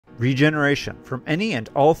Regeneration from any and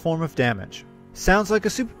all form of damage. Sounds like a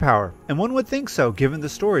superpower, and one would think so given the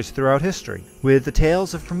stories throughout history, with the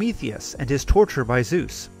tales of Prometheus and his torture by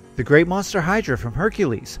Zeus, the great monster Hydra from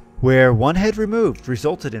Hercules, where one head removed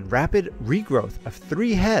resulted in rapid regrowth of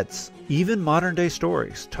 3 heads. Even modern-day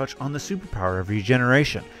stories touch on the superpower of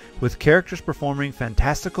regeneration, with characters performing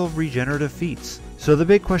fantastical regenerative feats. So the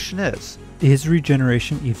big question is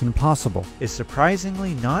regeneration even possible? Is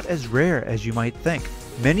surprisingly not as rare as you might think.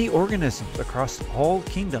 Many organisms across all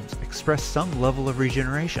kingdoms express some level of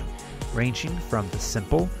regeneration, ranging from the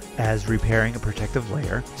simple, as repairing a protective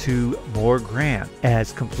layer, to more grand,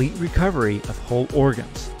 as complete recovery of whole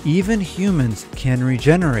organs. Even humans can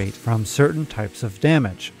regenerate from certain types of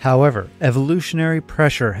damage. However, evolutionary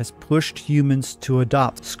pressure has pushed humans to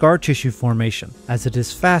adopt scar tissue formation, as it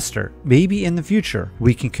is faster. Maybe in the future,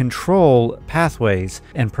 we can control pathways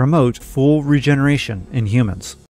and promote full regeneration in humans.